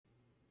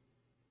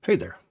Hey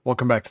there,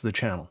 welcome back to the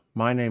channel.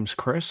 My name's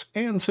Chris,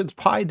 and since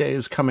Pi Day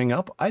is coming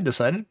up, I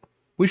decided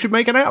we should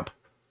make an app.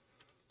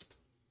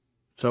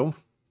 So,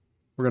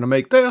 we're going to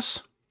make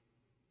this.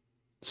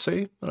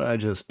 See, I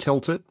just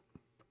tilt it,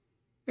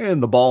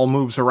 and the ball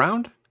moves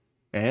around,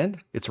 and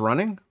it's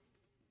running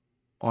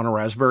on a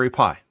Raspberry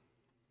Pi.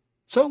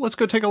 So, let's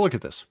go take a look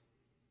at this.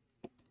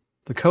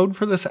 The code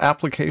for this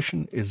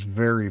application is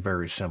very,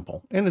 very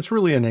simple, and it's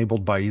really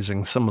enabled by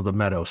using some of the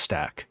Meadow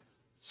Stack.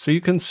 So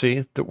you can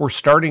see that we're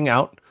starting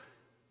out.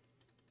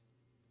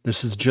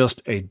 This is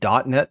just a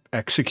 .NET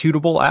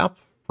executable app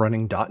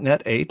running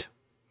 .NET 8.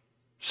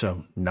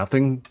 So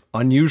nothing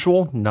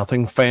unusual,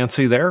 nothing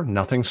fancy there,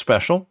 nothing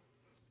special.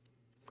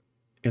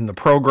 In the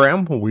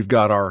program, we've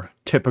got our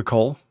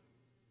typical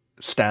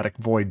static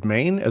void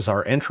main as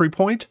our entry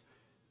point.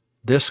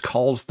 This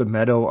calls the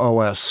Meadow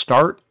OS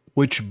start,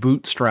 which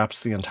bootstraps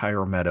the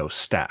entire Meadow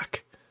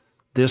stack.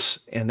 This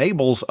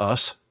enables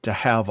us to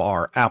have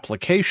our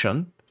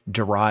application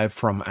derived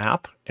from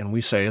app, and we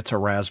say it's a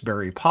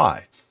Raspberry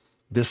Pi.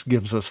 This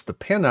gives us the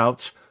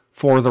pinouts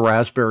for the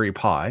Raspberry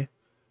Pi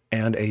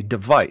and a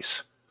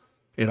device.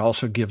 It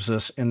also gives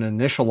us an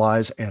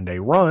initialize and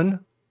a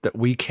run that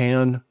we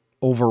can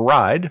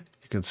override.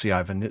 You can see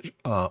I've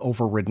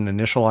overridden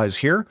initialize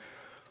here.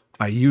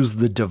 I use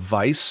the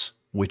device,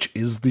 which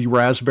is the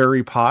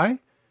Raspberry Pi,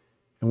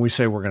 and we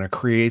say we're going to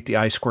create the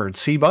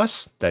I2C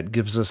bus. That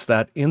gives us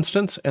that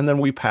instance, and then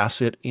we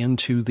pass it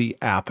into the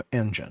app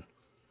engine.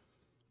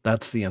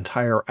 That's the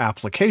entire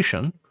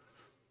application.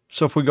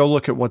 So if we go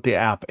look at what the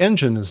app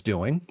engine is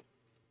doing,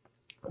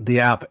 the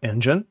app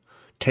engine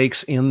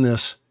takes in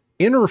this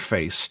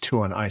interface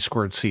to an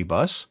I2C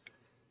bus.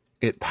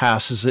 It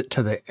passes it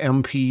to the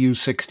MPU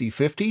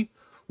 6050,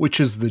 which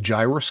is the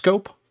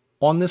gyroscope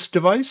on this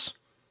device.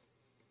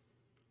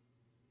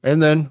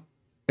 And then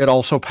it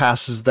also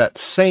passes that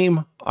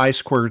same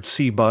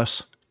I2C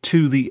bus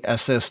to the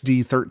SSD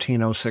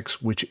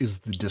 1306, which is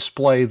the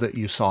display that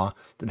you saw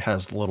that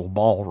has the little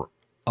ball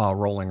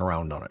rolling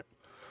around on it.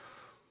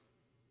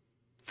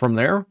 From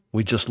there,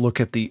 we just look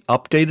at the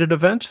updated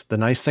event. The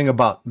nice thing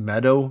about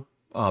Meadow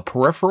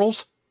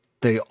peripherals,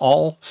 they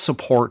all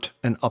support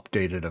an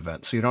updated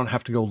event. So you don't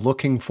have to go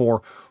looking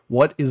for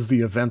what is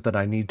the event that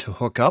I need to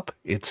hook up.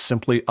 It's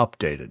simply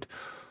updated.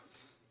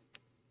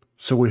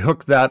 So we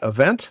hook that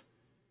event,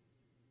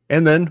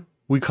 and then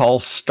we call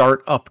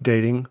start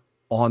updating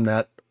on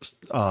that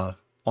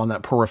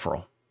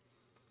peripheral.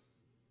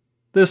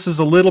 This is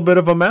a little bit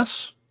of a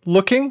mess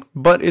looking,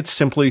 but it's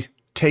simply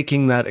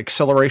taking that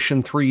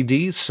acceleration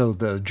 3D, so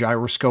the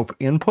gyroscope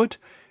input,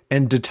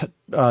 and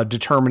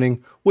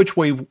determining which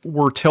way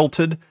we're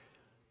tilted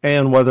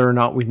and whether or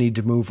not we need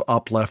to move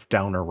up, left,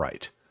 down, or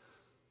right.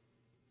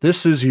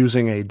 This is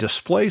using a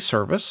display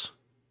service.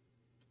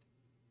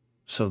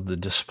 So the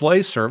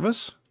display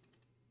service,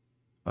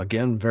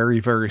 again, very,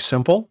 very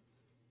simple.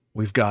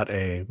 We've got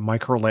a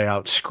micro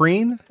layout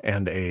screen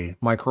and a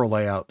micro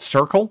layout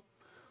circle.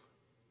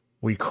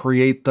 We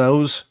create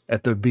those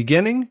at the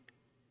beginning,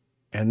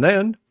 and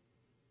then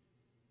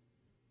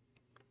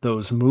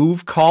those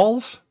move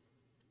calls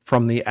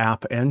from the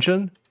app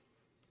engine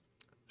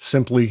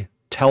simply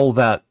tell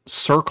that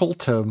circle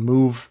to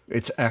move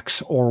its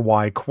X or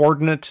Y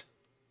coordinate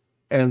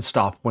and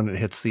stop when it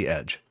hits the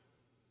edge.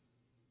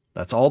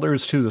 That's all there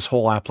is to this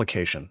whole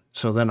application.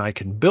 So then I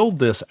can build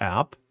this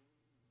app,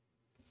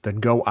 then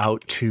go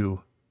out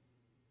to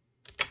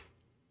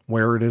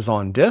where it is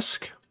on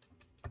disk.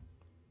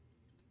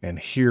 And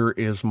here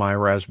is my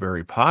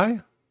Raspberry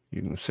Pi.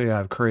 You can see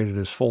I've created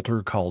this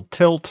folder called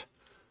tilt.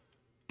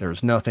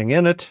 There's nothing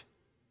in it,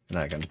 and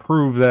I can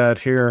prove that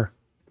here.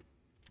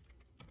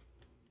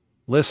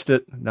 List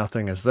it,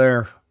 nothing is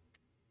there.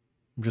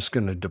 I'm just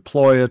going to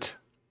deploy it.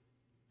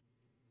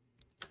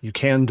 You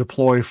can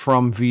deploy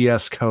from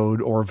VS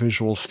Code or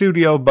Visual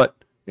Studio, but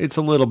it's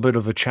a little bit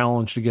of a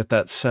challenge to get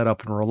that set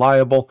up and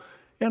reliable,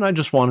 and I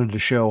just wanted to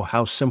show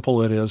how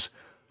simple it is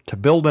to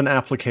build an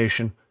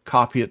application,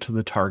 copy it to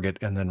the target,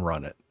 and then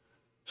run it.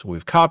 So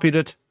we've copied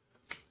it.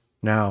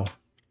 Now,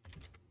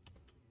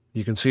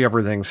 you can see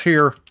everything's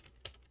here.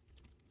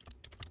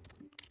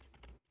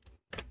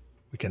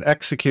 We can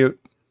execute.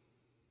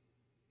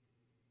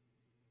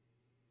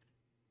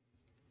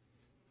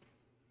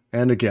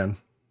 And again,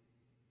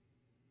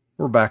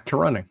 we're back to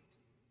running.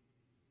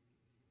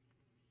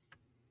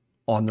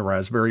 On the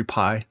Raspberry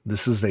Pi,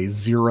 this is a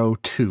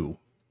 02,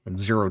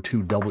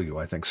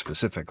 02W, I think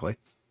specifically.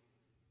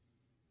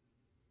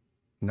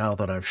 Now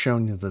that I've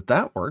shown you that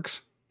that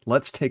works,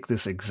 let's take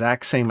this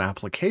exact same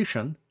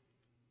application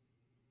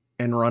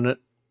and run it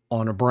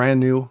on a brand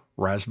new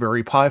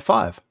Raspberry Pi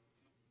 5.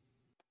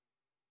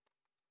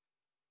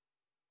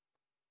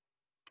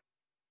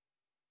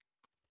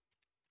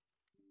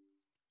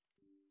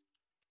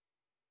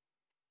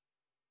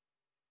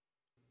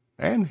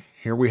 And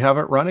here we have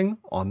it running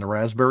on the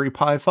Raspberry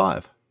Pi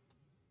 5.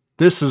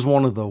 This is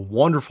one of the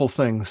wonderful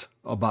things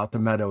about the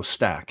Meadow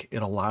Stack.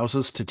 It allows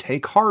us to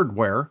take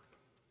hardware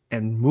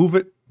and move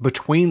it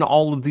between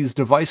all of these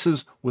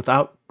devices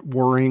without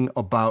worrying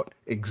about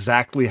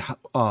exactly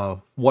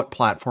what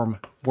platform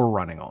we're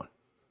running on.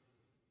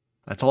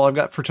 That's all I've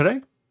got for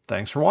today.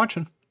 Thanks for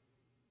watching.